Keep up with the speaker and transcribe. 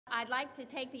I'd like to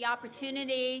take the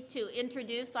opportunity to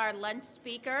introduce our lunch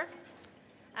speaker.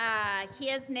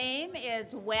 His name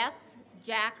is Wes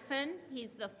Jackson.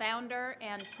 He's the founder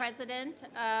and president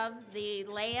of the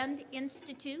Land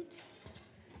Institute.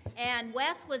 And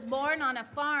Wes was born on a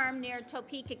farm near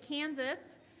Topeka,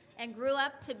 Kansas, and grew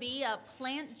up to be a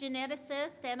plant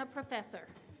geneticist and a professor.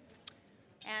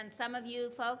 And some of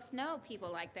you folks know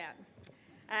people like that.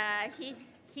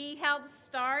 He helped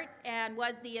start and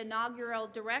was the inaugural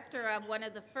director of one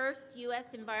of the first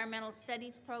U.S. environmental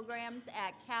studies programs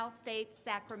at Cal State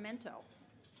Sacramento.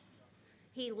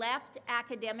 He left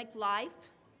academic life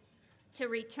to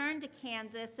return to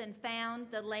Kansas and found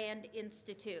the Land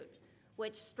Institute,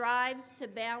 which strives to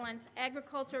balance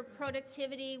agriculture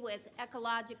productivity with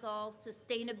ecological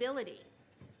sustainability.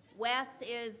 Wes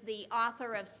is the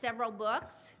author of several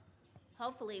books.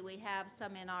 Hopefully we have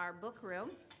some in our book room.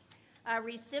 A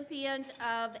recipient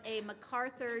of a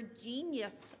MacArthur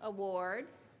Genius Award,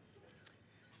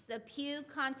 the Pew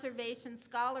Conservation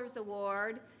Scholars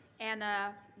Award, and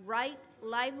a Right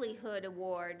Livelihood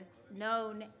Award,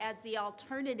 known as the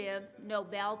Alternative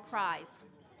Nobel Prize.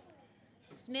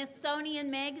 Smithsonian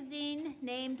Magazine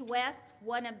named Wes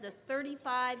one of the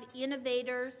 35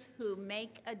 innovators who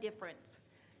make a difference.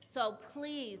 So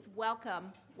please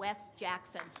welcome Wes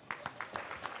Jackson.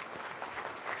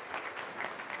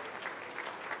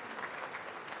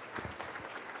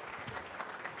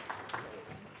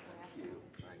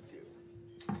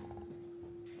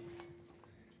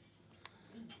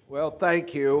 Well,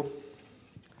 thank you.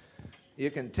 You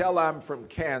can tell I'm from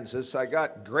Kansas. I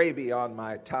got gravy on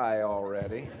my tie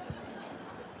already.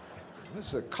 This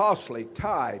is a costly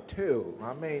tie, too.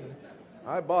 I mean,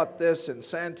 I bought this in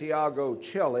Santiago,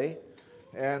 Chile,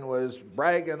 and was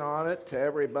bragging on it to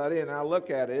everybody, and now look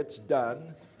at it, it's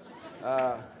done.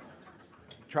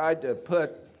 Tried to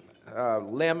put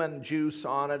lemon juice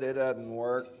on it, it doesn't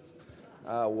work.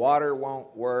 Water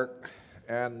won't work,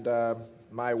 and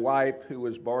my wife, who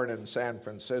was born in San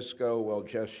Francisco, will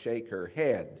just shake her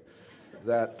head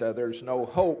that there's no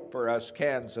hope for us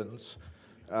Kansans.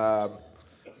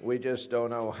 We just don't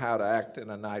know how to act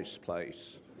in a nice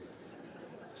place.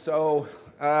 So,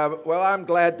 well, I'm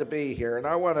glad to be here, and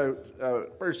I want to,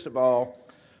 first of all,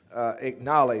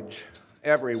 acknowledge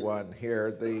everyone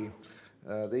here. The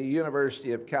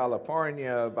University of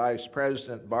California Vice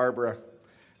President Barbara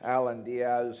Allen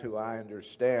Diaz, who I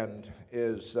understand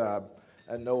is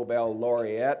a Nobel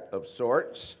laureate of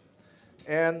sorts.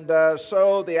 And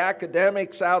so the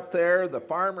academics out there, the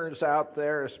farmers out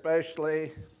there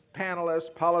especially, panelists,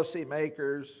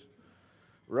 policymakers,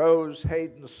 Rose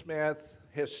Hayden Smith,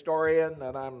 historian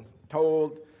that I'm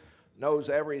told knows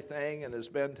everything and has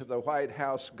been to the White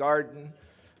House garden.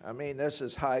 I mean, this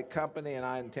is high company, and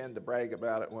I intend to brag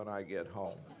about it when I get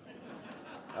home.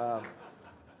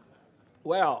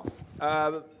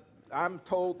 I'm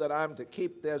told that I'm to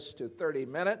keep this to 30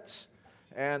 minutes,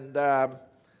 and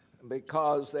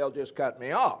because they'll just cut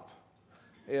me off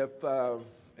if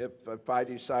I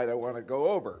decide I want to go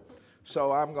over.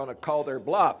 So I'm going to call their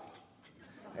bluff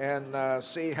and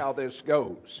see how this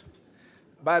goes.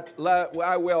 But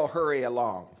I will hurry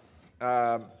along.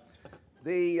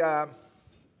 The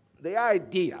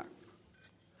idea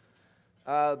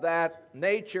that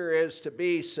nature is to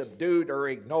be subdued or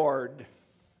ignored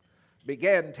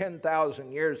began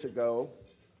 10,000 years ago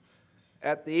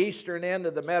at the eastern end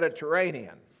of the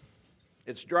Mediterranean.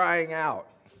 It's drying out.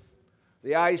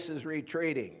 The ice is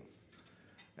retreating.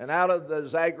 And out of the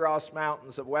Zagros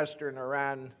Mountains of western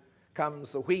Iran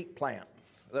comes the wheat plant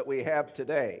that we have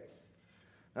today.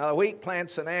 Now, the wheat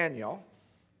plant's an annual,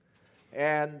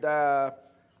 and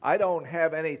I don't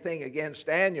have anything against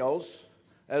annuals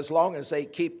as long as they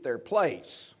keep their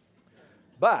place.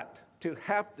 But to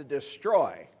have to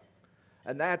destroy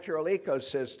a natural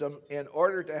ecosystem in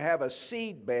order to have a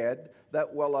seed bed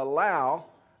that will allow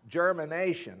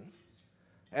germination,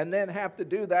 and then have to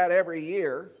do that every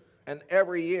year, and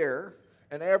every year,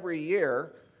 and every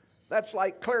year, that's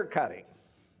like clear cutting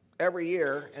every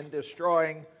year and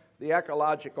destroying the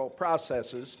ecological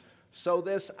processes. So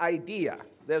this idea,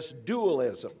 this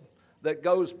dualism that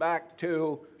goes back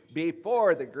to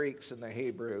before the Greeks and the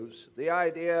Hebrews, the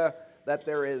idea that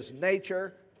there is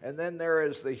nature, and then there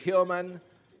is the human,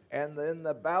 and then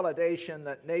the validation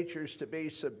that nature's to be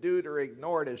subdued or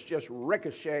ignored is just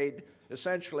ricocheted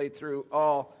essentially through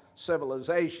all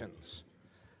civilizations.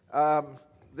 And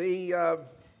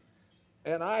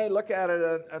I look at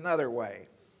it another way,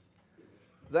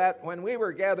 that when we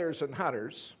were gatherers and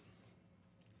hunters,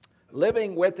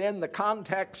 living within the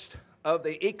context of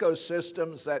the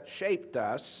ecosystems that shaped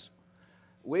us,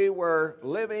 we were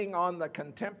living on the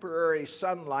contemporary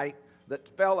sunlight that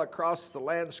fell across the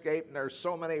landscape, and there's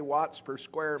so many watts per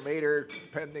square meter,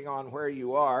 depending on where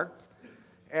you are.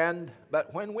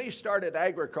 But when we started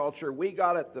agriculture, we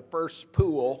got at the first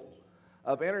pool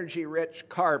of energy-rich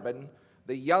carbon,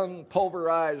 the young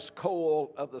pulverized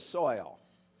coal of the soil.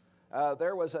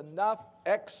 There was enough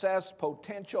excess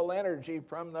potential energy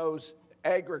from those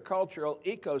agricultural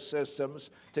ecosystems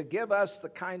to give us the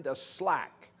kind of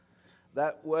slack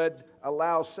that would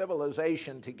allow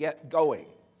civilization to get going.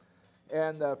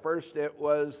 And first it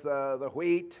was the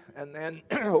wheat, and then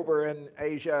over in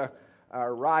Asia,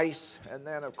 rice, and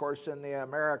then of course in the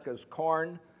Americas,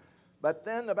 corn. But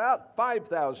then about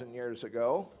 5,000 years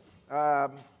ago,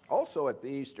 also at the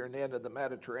eastern end of the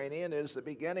Mediterranean, is the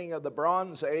beginning of the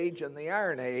Bronze Age and the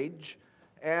Iron Age.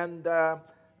 And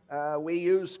we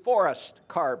use forest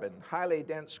carbon, highly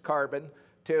dense carbon,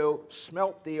 to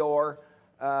smelt the ore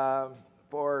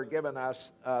for giving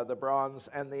us the bronze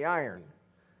and the iron.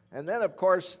 And then, of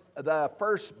course, the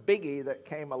first biggie that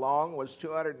came along was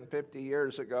 250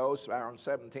 years ago, so around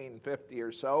 1750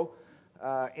 or so,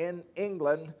 in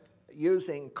England,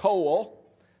 using coal.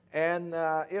 And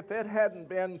if it hadn't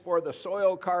been for the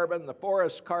soil carbon, the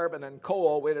forest carbon, and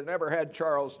coal, we'd have never had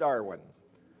Charles Darwin.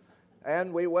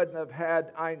 And we wouldn't have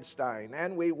had Einstein.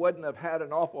 And we wouldn't have had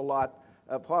an awful lot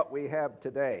of what we have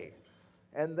today.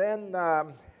 And then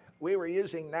we were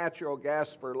using natural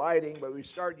gas for lighting, but we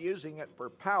started using it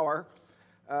for power.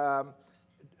 There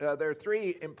are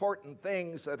three important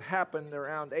things that happened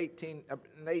around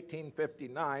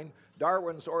 1859.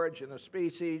 Darwin's Origin of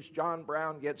Species, John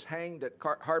Brown gets hanged at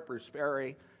Harper's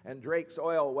Ferry, and Drake's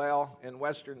oil well in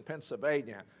western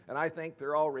Pennsylvania. And I think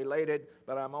they're all related,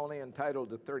 but I'm only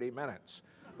entitled to 30 minutes.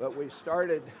 But we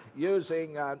started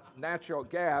using natural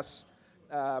gas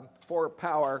for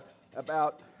power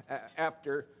about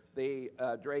after the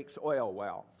Drake's oil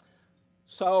well.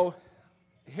 So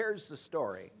here's the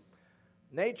story.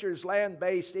 Nature's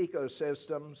land-based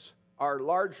ecosystems are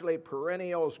largely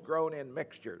perennials grown in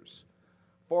mixtures.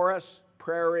 Forests,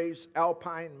 prairies,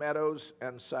 alpine meadows,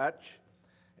 and such.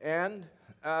 And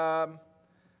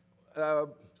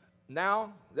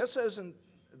now, this isn't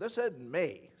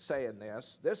me saying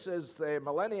this. This is the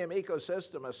Millennium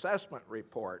Ecosystem Assessment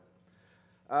Report.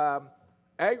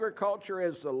 Agriculture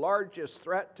is the largest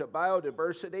threat to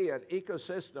biodiversity and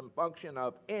ecosystem function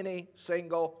of any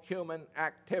single human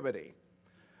activity.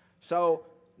 So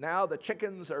now the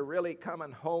chickens are really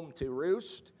coming home to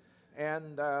roost,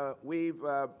 and we've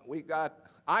got,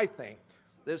 I think,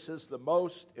 this is the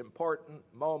most important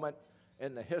moment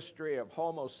in the history of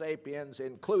Homo sapiens,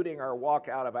 including our walk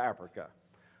out of Africa,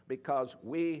 because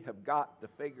we have got to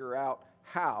figure out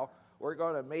how we're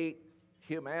going to meet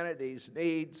humanity's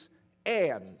needs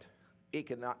and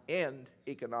end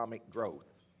economic growth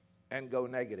and go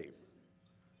negative.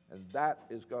 And that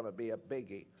is going to be a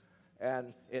biggie.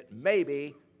 And it may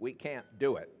be we can't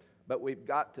do it, but we've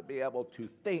got to be able to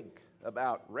think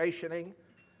about rationing.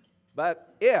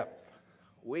 But if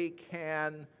we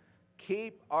can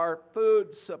keep our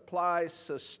food supply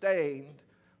sustained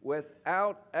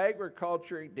without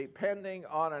agriculture depending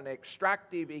on an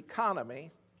extractive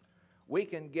economy, we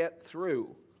can get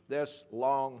through this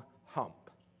long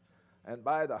hump. And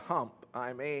by the hump,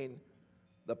 I mean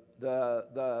the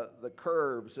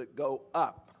curves that go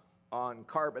up on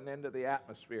carbon into the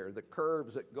atmosphere, the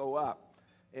curves that go up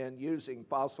in using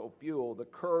fossil fuel, the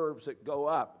curves that go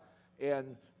up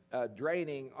in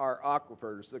draining our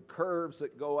aquifers, the curves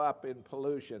that go up in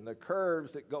pollution, the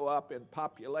curves that go up in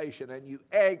population, and you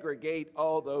aggregate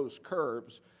all those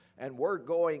curves, and we're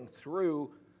going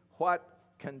through what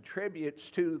contributes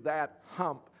to that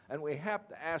hump. And we have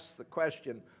to ask the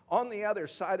question, on the other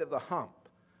side of the hump,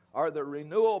 are the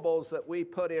renewables that we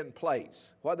put in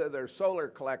place, whether they're solar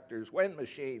collectors, wind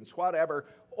machines, whatever,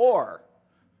 or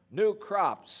new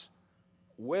crops,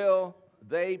 will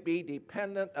they be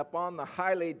dependent upon the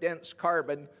highly dense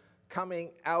carbon coming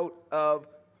out of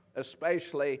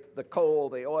especially the coal,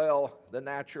 the oil, the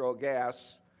natural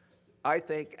gas? I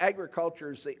think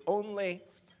agriculture is the only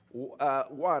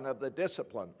one of the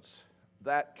disciplines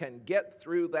that can get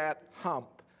through that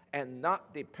hump and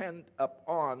not depend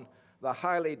upon the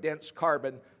highly dense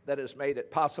carbon that has made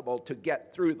it possible to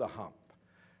get through the hump.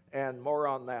 And more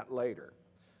on that later.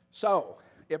 So,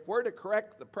 if we're to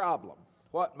correct the problem,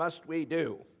 what must we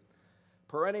do?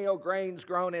 Perennial grains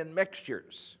grown in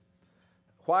mixtures.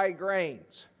 Why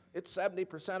grains? It's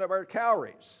 70% of our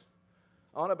calories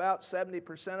on about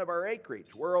 70% of our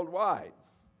acreage worldwide.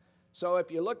 So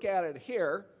if you look at it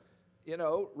here, you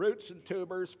know, roots and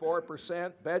tubers,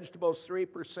 4%, vegetables,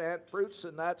 3%, fruits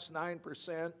and nuts,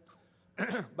 9%,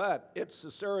 but it's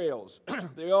the cereals,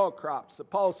 the oil crops, the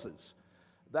pulses,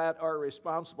 that are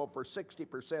responsible for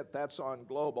 60%. That's on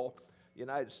global.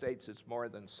 United States, it's more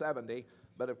than 70.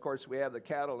 But of course, we have the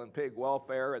cattle and pig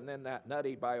welfare, and then that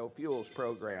nutty biofuels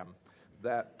program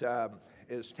that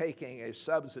is taking a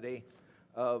subsidy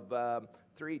of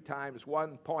 3 times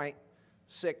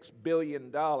 $1.6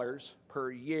 billion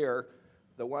per year.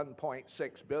 The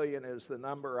 1.6 billion is the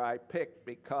number I picked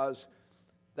because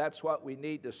that's what we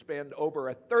need to spend over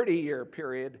a 30-year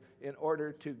period in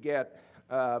order to get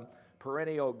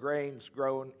perennial grains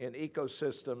grown in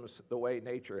ecosystems the way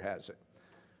nature has it.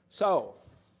 So,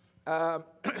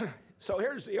 so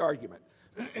here's the argument.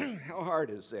 How hard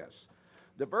is this?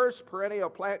 Diverse perennial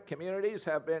plant communities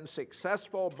have been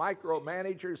successful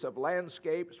micromanagers of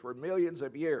landscapes for millions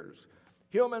of years.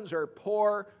 Humans are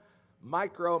poor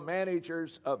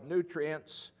micromanagers of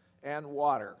nutrients and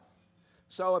water.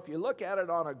 So if you look at it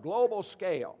on a global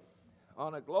scale,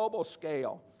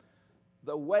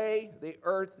 the way the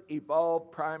Earth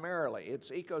evolved primarily,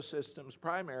 its ecosystems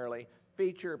primarily,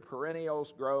 feature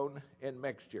perennials grown in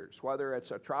mixtures, whether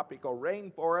it's a tropical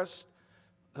rainforest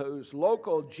whose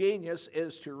local genius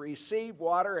is to receive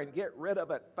water and get rid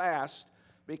of it fast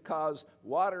because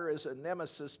water is a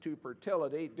nemesis to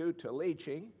fertility due to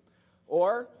leaching,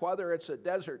 or whether it's a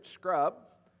desert scrub,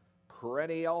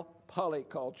 perennial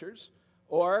polycultures,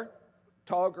 or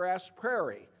tallgrass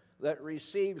prairie that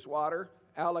receives water,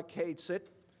 allocates it.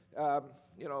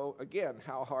 Again,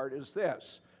 how hard is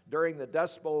this? During the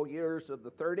Dust Bowl years of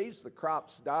the 30s, the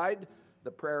crops died,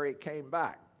 the prairie came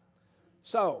back.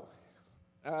 So,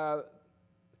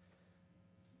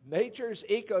 nature's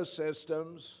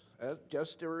ecosystems,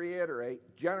 just to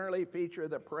reiterate, generally feature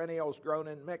the perennials grown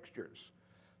in mixtures.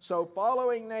 So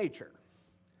following nature,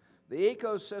 the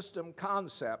ecosystem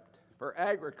concept for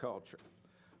agriculture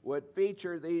would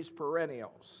feature these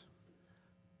perennials.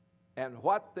 And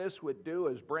what this would do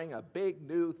is bring a big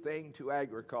new thing to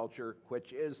agriculture,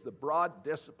 which is the broad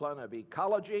discipline of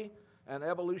ecology and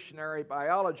evolutionary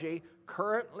biology,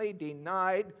 currently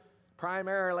denied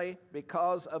primarily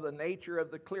because of the nature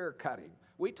of the clear cutting.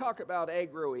 We talk about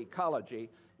agroecology.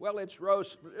 Well, it's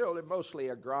mostly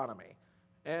agronomy.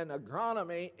 And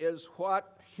agronomy is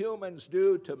what humans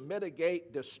do to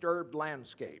mitigate disturbed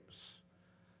landscapes.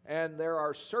 And there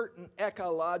are certain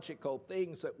ecological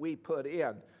things that we put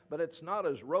in, but it's not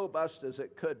as robust as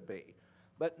it could be.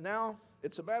 But now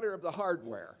it's a matter of the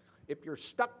hardware. If you're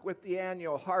stuck with the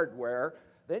annual hardware,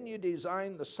 then you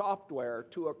design the software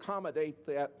to accommodate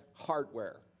that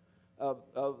hardware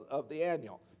of the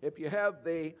annual. If you have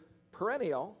the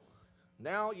perennial,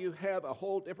 now you have a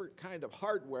whole different kind of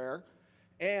hardware,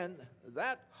 and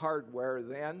that hardware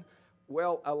then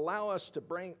will allow us to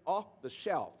bring off the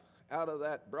shelf out of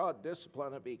that broad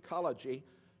discipline of ecology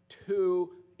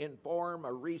to inform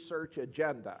a research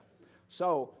agenda.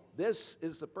 So this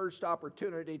is the first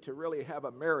opportunity to really have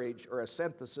a marriage or a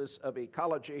synthesis of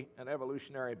ecology and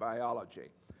evolutionary biology.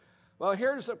 Well,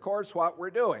 here's, of course, what we're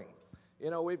doing.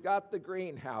 We've got the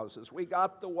greenhouses, we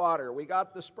got the water, we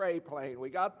got the spray plane, we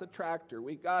got the tractor,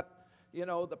 we got,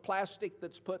 the plastic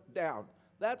that's put down.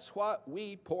 That's what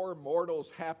we poor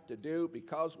mortals have to do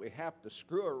because we have to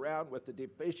screw around with the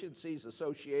deficiencies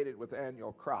associated with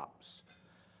annual crops.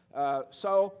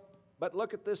 But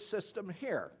look at this system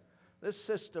here. This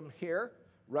system here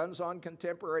runs on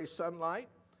contemporary sunlight,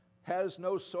 has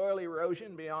no soil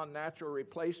erosion beyond natural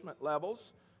replacement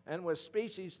levels, and with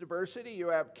species diversity, you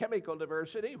have chemical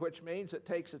diversity, which means it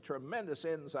takes a tremendous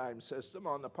enzyme system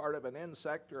on the part of an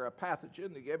insect or a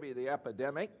pathogen to give you the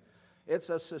epidemic. It's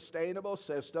a sustainable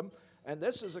system, and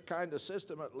this is a kind of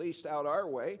system, at least out our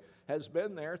way, has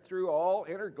been there through all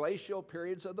interglacial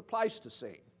periods of the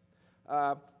Pleistocene.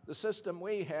 The system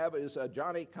we have is a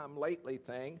Johnny-come-lately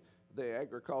thing, the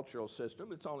agricultural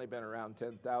system. It's only been around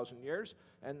 10,000 years,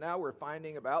 and now we're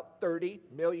finding about 30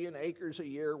 million acres a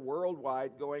year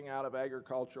worldwide going out of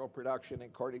agricultural production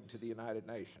according to the United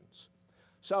Nations.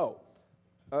 So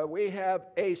we have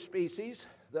a species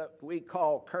that we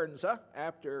call Kernza,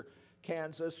 after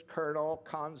Kansas, kernel,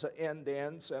 Kanza,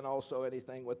 end-ends, and also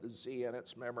anything with the Z in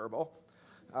it's memorable.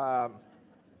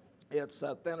 It's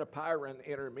a Thenopyron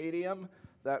intermedium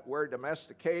that we're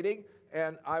domesticating,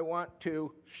 and I want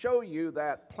to show you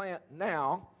that plant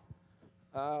now.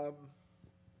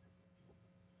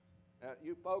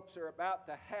 You folks are about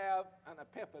to have an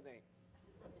epiphany.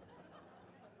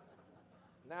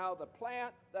 Now, the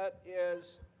plant that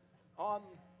is on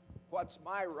what's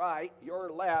my right,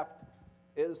 your left,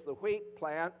 is the wheat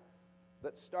plant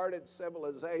that started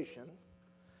civilization,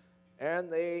 and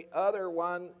the other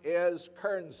one is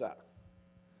Kernza,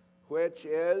 which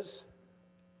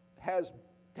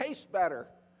tastes better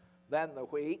than the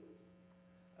wheat.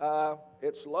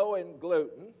 It's low in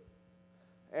gluten.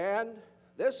 And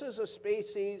this is a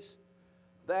species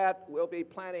that we'll be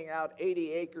planting out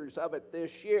 80 acres of it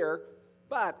this year.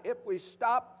 But if we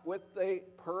stop with the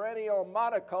perennial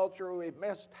monoculture, we've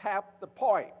missed half the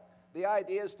point. The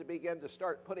idea is to begin to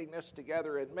start putting this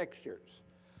together in mixtures.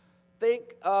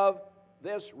 Think of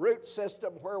this root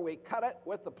system where we cut it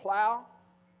with the plow.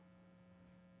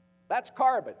 That's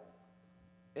carbon,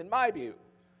 in my view.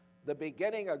 The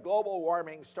beginning of global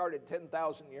warming started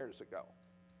 10,000 years ago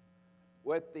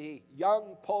with the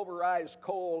young pulverized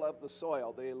coal of the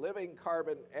soil, the living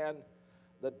carbon and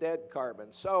the dead carbon.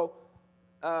 So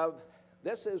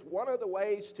this is one of the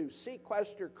ways to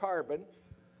sequester carbon,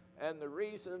 and the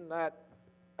reason that,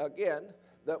 again,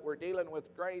 that we're dealing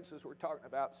with grains is we're talking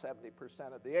about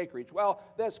 70% of the acreage. Well,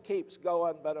 this keeps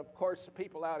going, but of course, the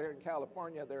people out here in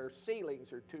California, their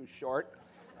ceilings are too short,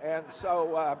 and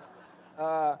so,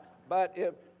 but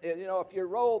if you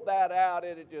rolled that out,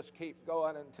 it'd just keep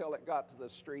going until it got to the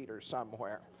street or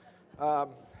somewhere.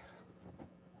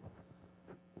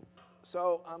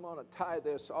 So I'm going to tie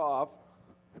this off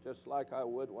just like I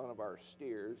would one of our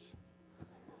steers.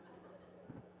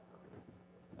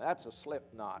 That's a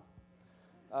slip knot.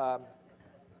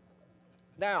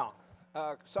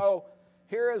 So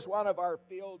here is one of our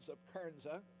fields of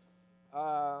Kernza,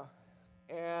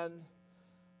 and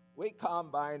we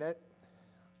combine it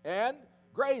and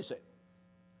graze it.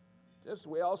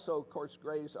 We also, of course,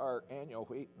 graze our annual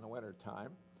wheat in the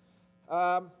wintertime.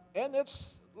 And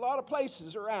it's a lot of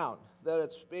places around that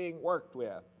it's being worked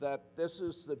with, that this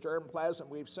is the germplasm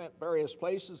we've sent various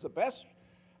places. The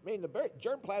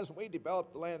germplasm we developed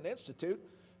at the Land Institute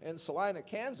in Salina,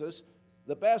 Kansas,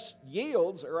 the best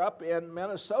yields are up in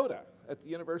Minnesota, at the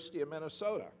University of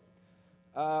Minnesota.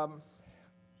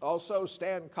 Also,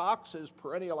 Stan Cox is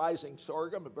perennializing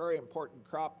sorghum, a very important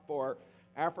crop for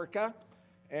Africa,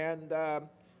 and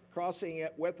crossing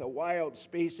it with a wild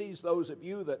species. Those of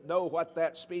you that know what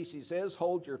that species is,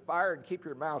 hold your fire and keep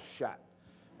your mouth shut.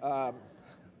 I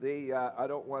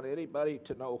don't want anybody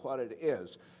to know what it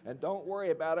is. And don't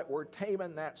worry about it. We're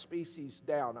taming that species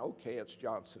down. Okay, it's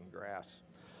Johnson grass.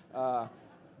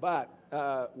 But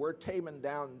we're taming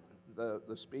down the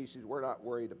species. We're not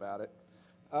worried about it.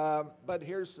 But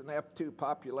here's an F2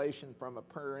 population from a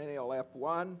perennial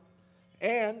F1.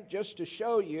 And just to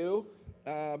show you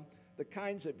the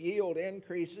kinds of yield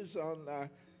increases on the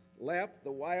left,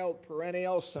 the wild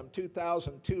perennials, some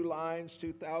 2002 lines,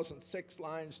 2006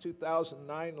 lines,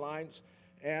 2009 lines,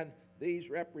 and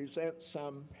these represent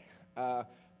some,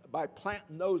 by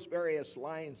planting those various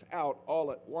lines out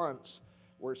all at once,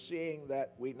 we're seeing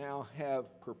that we now have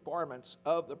performance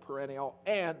of the perennial,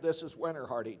 and this is winter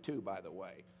hardy too, by the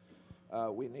way.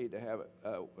 We need to have it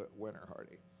winter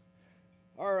hardy.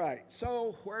 All right,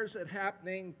 so where's it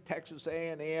happening? Texas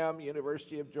A&M,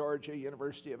 University of Georgia,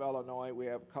 University of Illinois. We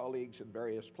have colleagues in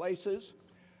various places.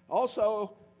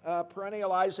 Also,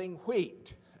 perennializing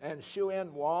wheat. And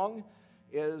Xuan Wang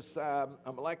is a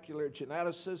molecular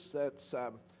geneticist that's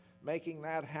making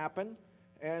that happen.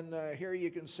 And here you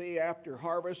can see after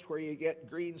harvest where you get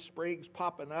green sprigs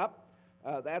popping up.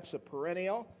 That's a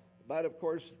perennial, but of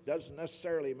course doesn't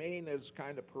necessarily mean it's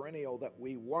kind of perennial that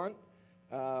we want.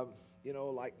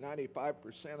 Like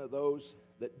 95% of those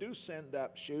that do send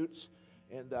up shoots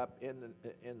end up in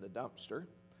the dumpster.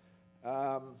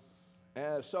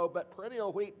 But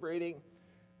perennial wheat breeding,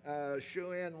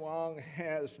 Xuan Wang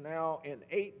has now in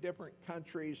 8 different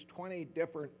countries, 20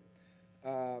 different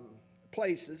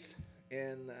places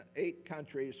in 8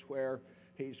 countries where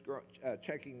he's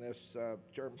checking this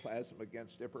germplasm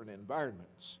against different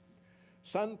environments.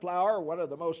 Sunflower, one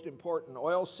of the most important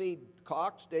oilseed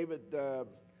clocks, David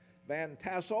Van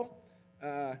Tassel,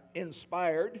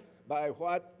 inspired by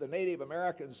what the Native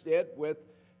Americans did with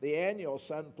the annual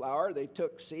sunflower. They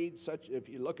took seeds such, if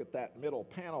you look at that middle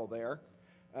panel there,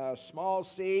 small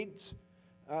seeds,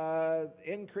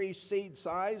 increased seed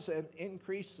size and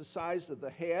increased the size of the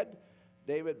head.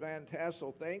 David Van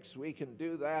Tassel thinks we can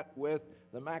do that with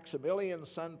the Maximilian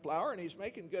sunflower, and he's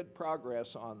making good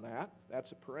progress on that.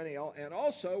 That's a perennial. And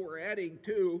also we're adding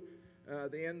to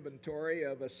the inventory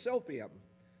of a silphium,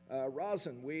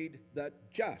 rosin weed that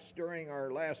just during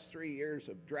our last 3 years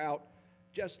of drought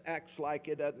just acts like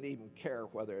it doesn't even care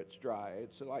whether it's dry.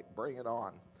 It's like bring it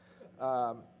on.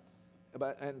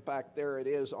 But in fact, there it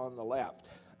is on the left,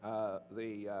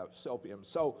 the silphium.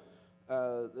 So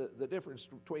the difference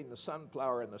between the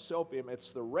sunflower and the silphium,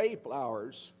 it's the ray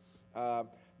flowers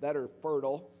that are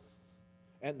fertile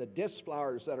and the disc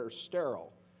flowers that are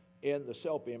sterile in the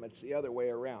silphium. It's the other way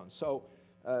around. So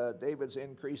David's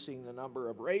increasing the number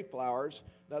of ray flowers.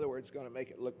 In other words, going to make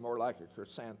it look more like a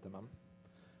chrysanthemum.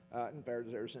 And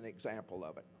there's an example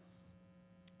of it.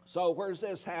 So where's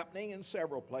this happening? In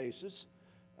several places.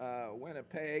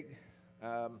 Winnipeg,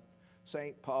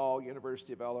 St. Paul,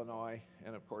 University of Illinois,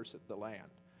 and of course at the land.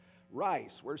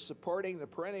 Rice, we're supporting the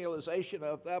perennialization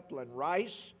of upland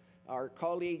rice. Our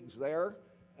colleagues there,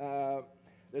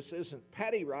 this isn't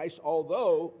paddy rice,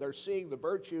 although they're seeing the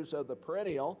virtues of the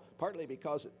perennial, partly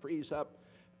because it frees up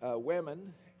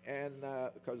women, and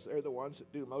because they're the ones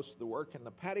that do most of the work in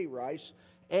the paddy rice,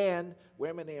 and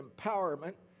women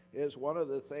empowerment is one of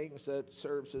the things that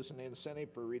serves as an incentive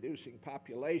for reducing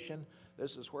population.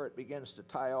 This is where it begins to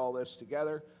tie all this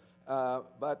together.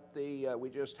 But we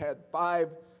just had 5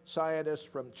 scientists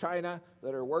from China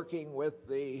that are working with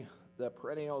the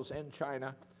perennials in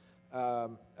China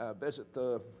visit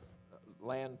the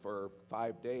land for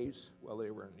 5 days. Well,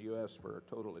 they were in the U.S. for a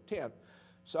total of 10.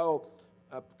 So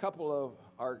a couple of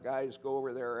our guys go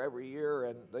over there every year,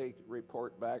 and they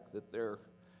report back that they're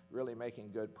really making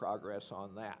good progress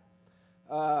on that.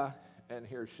 And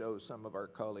here shows some of our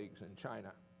colleagues in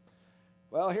China.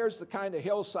 Well, here's the kind of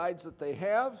hillsides that they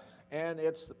have, and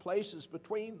it's the places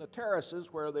between the terraces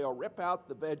where they'll rip out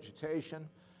the vegetation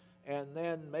and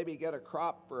then maybe get a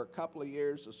crop for a couple of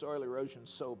years. The soil erosion's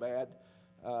so bad.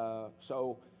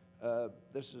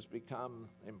 This has become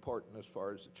important as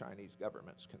far as the Chinese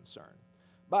government's concerned.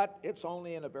 But it's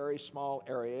only in a very small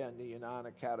area in the Yunnan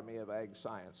Academy of Ag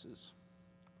Sciences.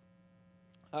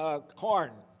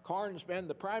 Corn. Corn's been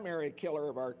the primary killer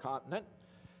of our continent,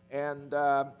 and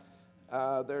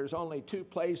there's only 2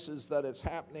 places that it's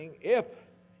happening. If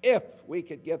we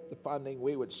could get the funding,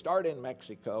 we would start in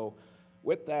Mexico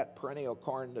with that perennial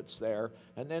corn that's there,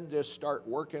 and then just start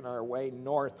working our way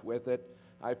north with it.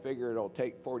 I figure it'll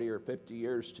take 40 or 50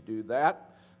 years to do that.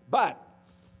 But,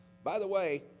 by the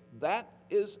way, that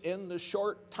is in the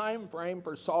short time frame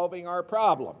for solving our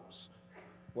problems.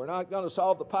 We're not going to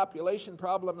solve the population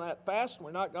problem that fast.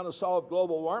 We're not going to solve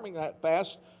global warming that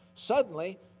fast.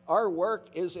 Suddenly, our work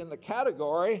is in the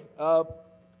category of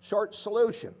short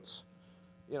solutions,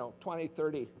 20,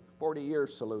 30, 40-year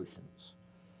solutions.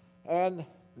 And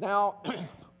now,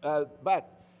 but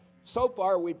so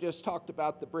far we've just talked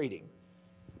about the breeding.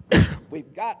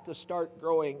 We've got to start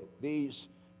growing these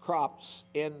crops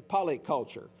in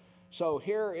polyculture. So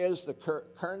here is the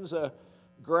Kernza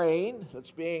grain that's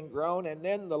being grown, and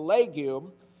then the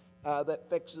legume that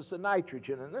fixes the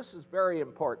nitrogen. And this is very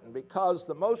important because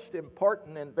the most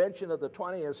important invention of the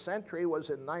 20th century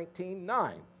was in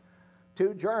 1909.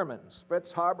 2 Germans,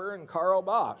 Fritz Haber and Karl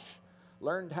Bosch,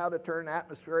 learned how to turn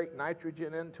atmospheric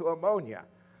nitrogen into ammonia.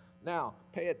 Now,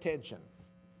 pay attention.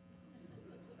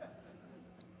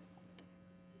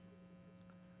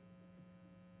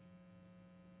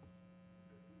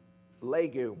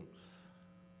 Legumes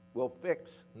will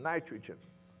fix nitrogen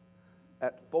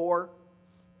at 4/5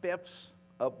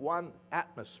 of 1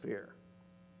 atmosphere,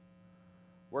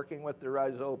 working with the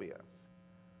rhizobia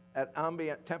at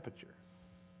ambient temperature.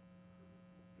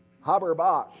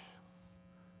 Haber-Bosch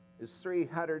is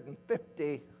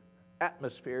 350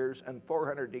 atmospheres and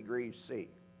 400 degrees C,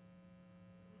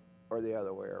 or the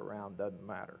other way around, doesn't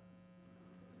matter.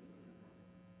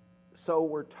 So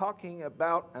we're talking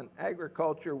about an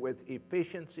agriculture with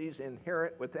efficiencies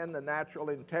inherent within the natural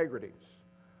integrities.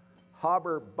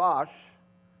 Haber-Bosch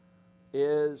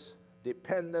is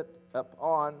dependent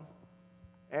upon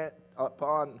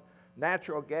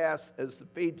natural gas as the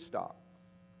feedstock.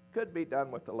 Could be done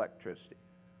with electricity.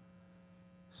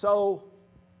 So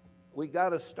we got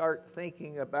to start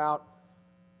thinking about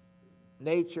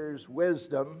nature's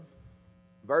wisdom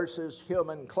versus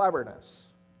human cleverness,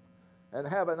 and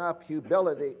have enough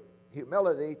humility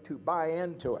to buy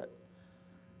into it.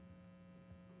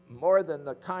 More than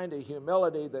the kind of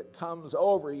humility that comes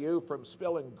over you from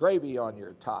spilling gravy on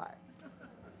your tie.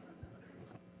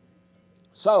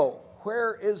 So,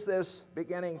 where is this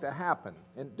beginning to happen?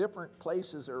 In different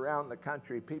places around the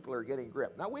country, people are getting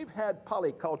grip. Now, we've had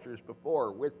polycultures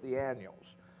before with the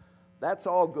annuals. That's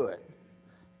all good.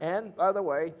 And, by the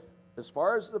way, as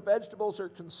far as the vegetables are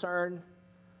concerned,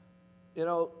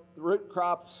 root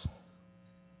crops,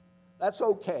 that's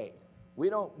okay. We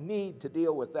don't need to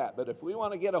deal with that. But if we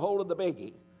want to get a hold of the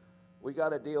biggie, we got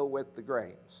to deal with the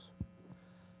grains.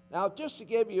 Now, just to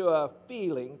give you a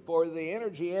feeling for the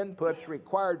energy inputs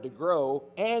required to grow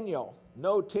annual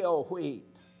no-till wheat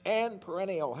and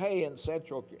perennial hay in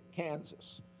central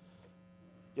Kansas,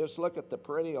 just look at the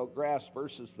perennial grass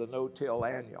versus the no-till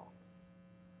annual.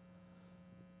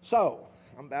 So,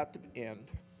 I'm about to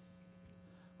end.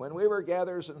 When we were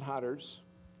gatherers and hunters,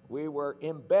 we were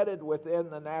embedded within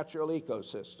the natural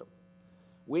ecosystem.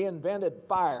 We invented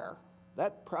fire.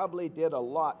 That probably did a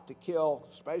lot to kill,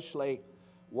 especially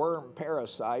worm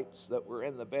parasites that were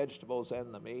in the vegetables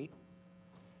and the meat.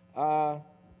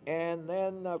 And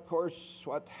then, of course,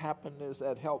 what happened is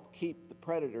that helped keep the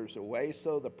predators away.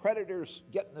 So the predators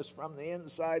getting us from the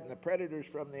inside and the predators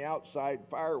from the outside,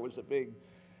 fire was a big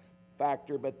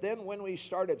factor. But then when we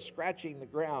started scratching the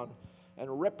ground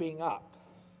and ripping up,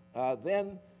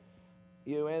 then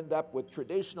you end up with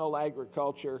traditional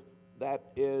agriculture that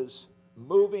is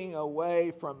moving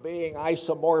away from being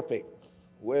isomorphic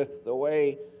with the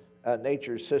way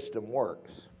nature's system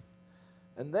works.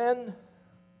 And then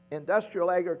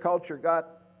industrial agriculture got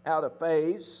out of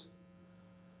phase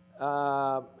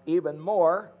even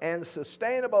more, and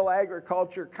sustainable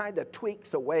agriculture kind of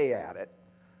tweaks away at it,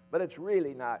 but it's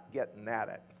really not getting at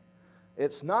it.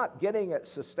 It's not getting at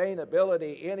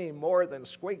sustainability any more than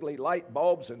squiggly light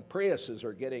bulbs and Priuses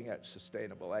are getting at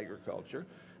sustainable agriculture.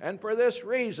 And for this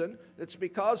reason, it's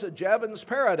because of Jevons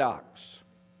paradox.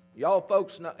 Y'all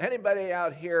folks know, anybody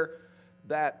out here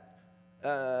that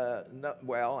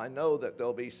well, I know that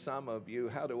there'll be some of you.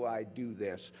 How do I do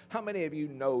this? How many of you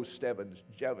know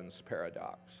Jevons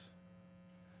paradox?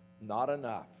 Not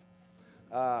enough.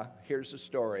 Here's the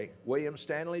story. William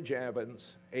Stanley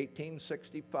Jevons,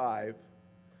 1865,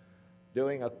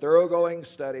 doing a thoroughgoing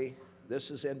study. This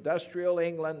is industrial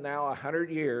England now 100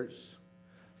 years.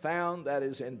 Found that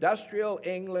as industrial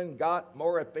England got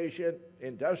more efficient,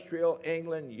 industrial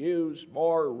England used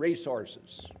more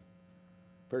resources,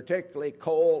 particularly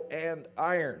coal and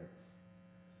iron.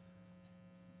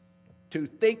 To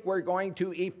think we're going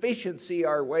to efficiency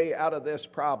our way out of this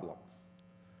problem,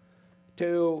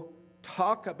 to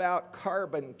talk about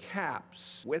carbon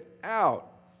caps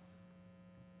without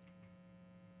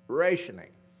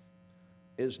rationing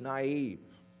is naive.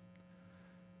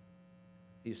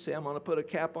 You say, I'm going to put a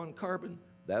cap on carbon?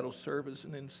 That'll serve as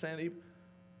an incentive.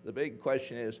 The big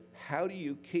question is, how do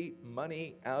you keep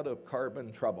money out of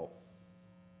carbon trouble?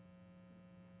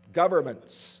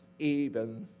 Governments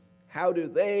even, how do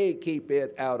they keep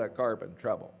it out of carbon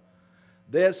trouble?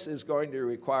 This is going to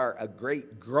require a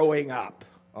great growing up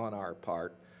on our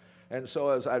part. And so,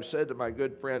 as I've said to my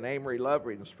good friend Amory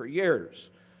Lovrings for years,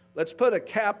 let's put a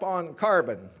cap on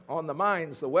carbon, on the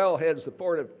mines, the wellheads, the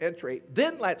port of entry,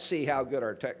 then let's see how good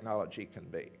our technology can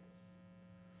be.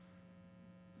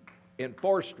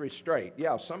 Enforced restraint.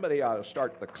 Yeah, somebody ought to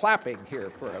start the clapping here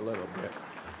for a little bit.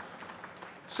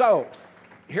 So,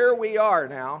 here we are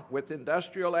now with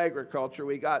industrial agriculture.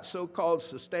 We got so-called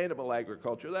sustainable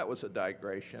agriculture. That was a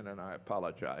digression, and I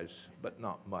apologize, but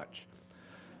not much.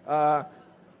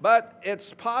 But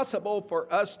it's possible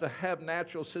for us to have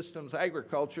natural systems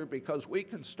agriculture because we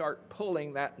can start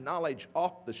pulling that knowledge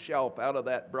off the shelf out of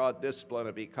that broad discipline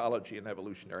of ecology and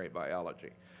evolutionary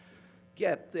biology.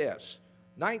 Get this,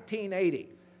 1980,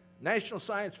 National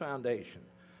Science Foundation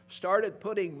started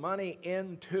putting money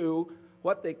into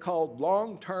what they called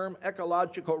long-term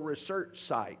ecological research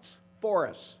sites,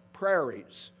 forests,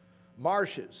 prairies,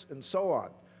 marshes, and so on.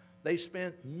 They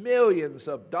spent millions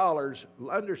of dollars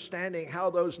understanding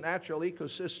how those natural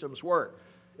ecosystems work.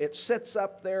 It sits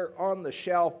up there on the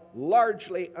shelf,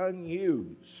 largely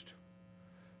unused.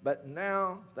 But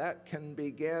now that can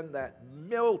begin, that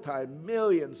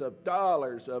multi-millions of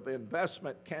dollars of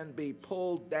investment can be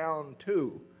pulled down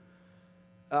to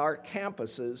our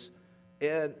campuses.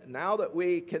 And now that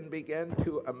we can begin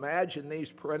to imagine these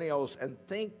perennials and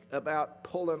think about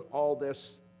pulling all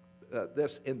this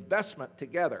investment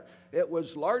together, it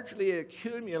was largely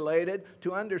accumulated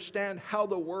to understand how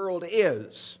the world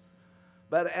is.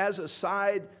 But as a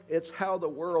side, it's how the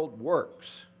world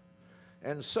works.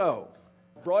 And so,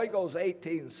 Bruegel's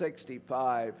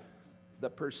 1865, the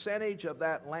percentage of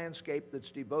that landscape that's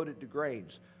devoted to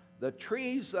grains, the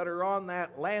trees that are on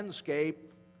that landscape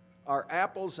are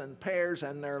apples and pears,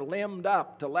 and they're limbed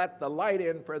up to let the light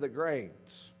in for the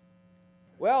grains.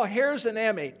 Well, here's an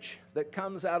image that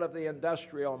comes out of the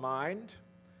industrial mind.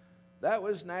 That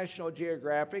was National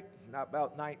Geographic,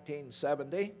 about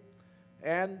 1970.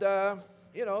 And,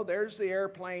 you know, there's the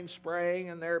airplane spraying,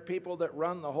 and there are people that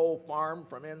run the whole farm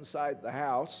from inside the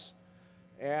house.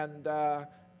 And,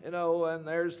 you know, and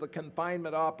there's the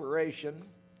confinement operation.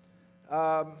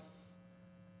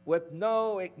 With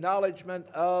no acknowledgement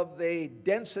of the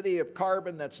density of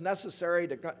carbon that's necessary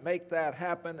to make that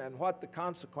happen and what the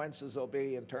consequences will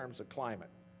be in terms of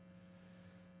climate.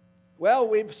 Well,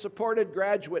 we've supported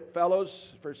graduate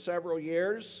fellows for several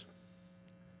years,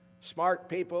 smart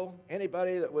people,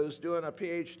 anybody that was doing a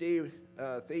PhD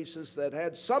thesis that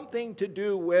had something to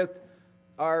do with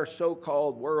our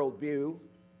so-called worldview.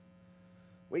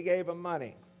 We gave them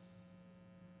money.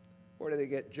 Where do they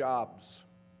get jobs?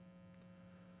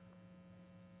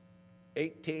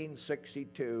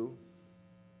 1862,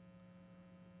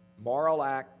 moral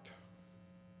act,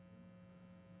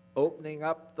 opening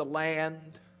up the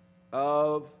land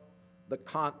of the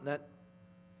continent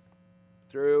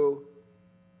through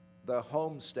the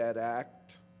Homestead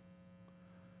Act.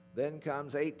 Then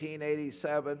comes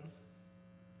 1887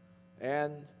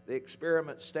 and the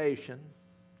experiment station,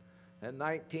 and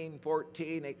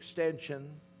 1914 extension.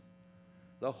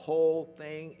 The whole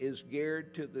thing is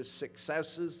geared to the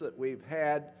successes that we've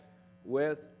had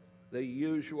with the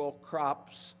usual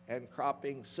crops and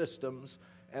cropping systems,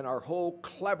 and our whole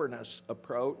cleverness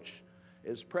approach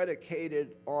is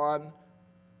predicated on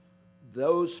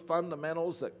those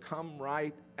fundamentals that come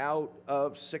right out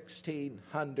of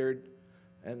 1600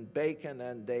 and Bacon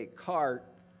and Descartes,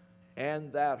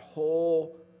 and that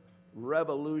whole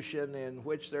revolution in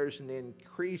which there's an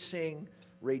increasing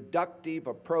reductive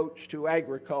approach to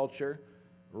agriculture.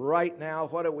 Right now,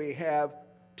 what do we have?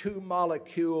 Two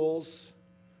molecules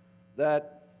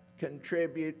that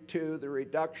contribute to the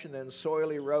reduction in soil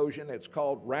erosion. It's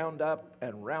called Roundup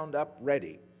and Roundup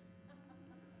Ready.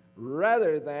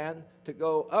 Rather than to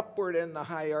go upward in the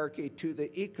hierarchy to the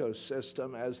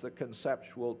ecosystem as the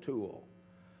conceptual tool.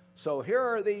 So here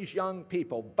are these young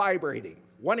people vibrating,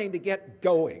 wanting to get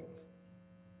going.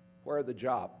 Where are the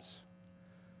jobs?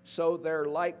 So they're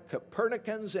like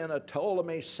Copernicans in a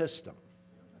Ptolemy system,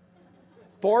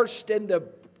 forced into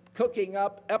cooking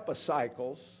up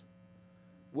epicycles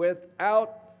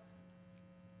without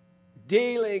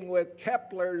dealing with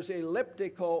Kepler's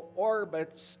elliptical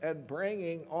orbits and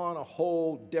bringing on a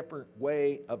whole different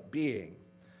way of being.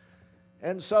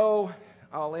 And so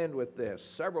I'll end with this.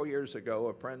 Several years ago,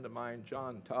 a friend of mine,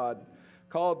 John Todd,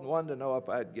 called and wanted to know if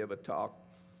I'd give a talk.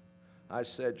 I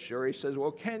said, sure. He says,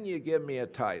 well, can you give me a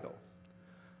title?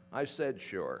 I said,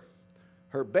 sure.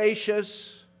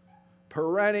 Herbaceous,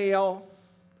 perennial,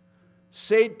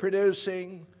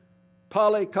 seed-producing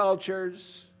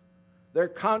polycultures, their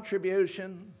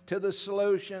contribution to the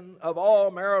solution of all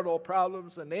marital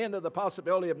problems and the end of the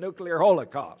possibility of nuclear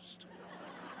holocaust.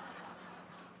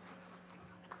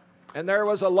 And there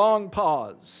was a long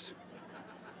pause.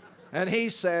 And he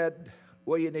said,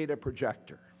 well, you need a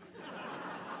projector.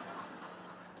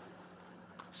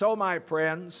 So, my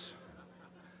friends,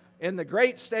 in the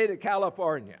great state of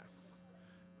California,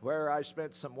 where I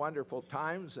spent some wonderful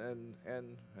times, and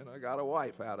I got a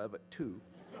wife out of it too.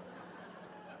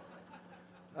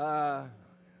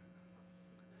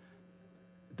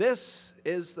 This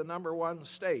is the #1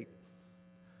 state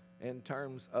in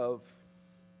terms of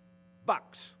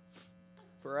bucks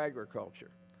for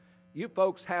agriculture. You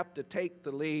folks have to take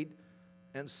the lead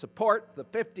and support the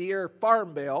 50-year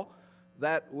farm bill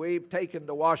that we've taken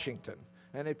to Washington.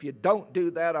 And if you don't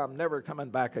do that, I'm never coming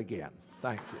back again.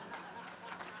 Thank you.